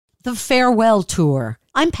The Farewell Tour.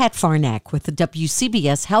 I'm Pat Farnack with the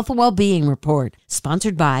WCBS Health and Wellbeing Report,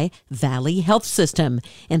 sponsored by Valley Health System,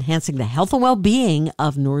 enhancing the health and well-being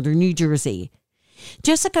of Northern New Jersey.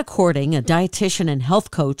 Jessica Cording, a dietitian and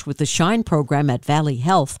health coach with the SHINE program at Valley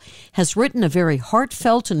Health, has written a very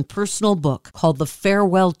heartfelt and personal book called The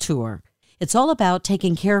Farewell Tour. It's all about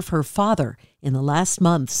taking care of her father in the last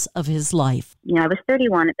months of his life. I was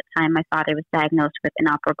 31 at the time my father was diagnosed with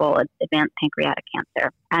inoperable advanced pancreatic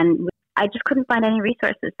cancer. And I just couldn't find any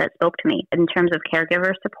resources that spoke to me in terms of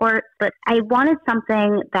caregiver support. But I wanted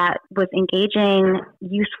something that was engaging,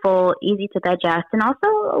 useful, easy to digest, and also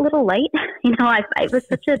a little light. It was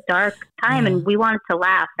such a dark time, and we wanted to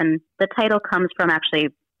laugh. And the title comes from actually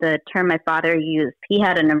the term my father used. He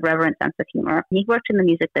had an irreverent sense of humor. He worked in the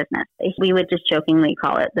music business. We would just jokingly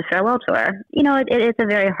call it the Farewell Tour. It's a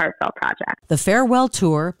very heartfelt project. The Farewell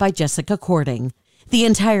Tour by Jessica Cording. The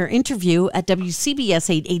entire interview at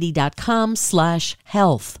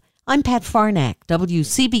WCBS880.com/health. I'm Pat Farnack,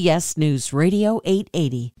 WCBS News Radio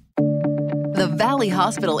 880. The Valley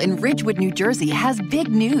Hospital in Ridgewood, New Jersey has big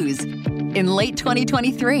news. In late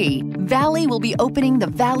 2023, Valley will be opening the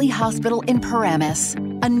Valley Hospital in Paramus,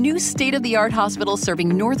 a new state-of-the-art hospital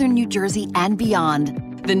serving northern New Jersey and beyond.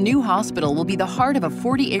 The new hospital will be the heart of a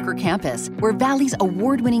 40-acre campus where Valley's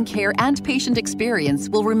award-winning care and patient experience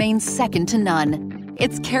will remain second to none.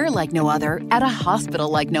 It's care like no other at a hospital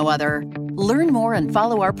like no other. Learn more and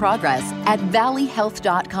follow our progress at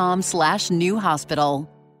valleyhealth.com/new hospital.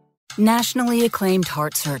 Nationally acclaimed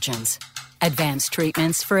heart surgeons. Advanced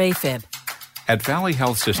treatments for AFib. At Valley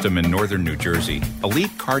Health System in northern New Jersey,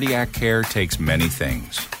 elite cardiac care takes many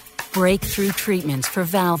things. Breakthrough treatments for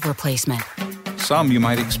valve replacement. Some you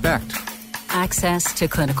might expect. Access to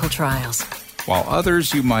clinical trials. While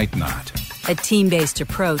others you might not. A team-based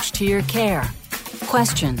approach to your care.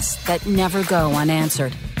 Questions that never go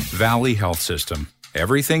unanswered. Valley Health System.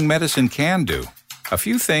 Everything medicine can do. A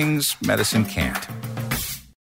few things medicine can't.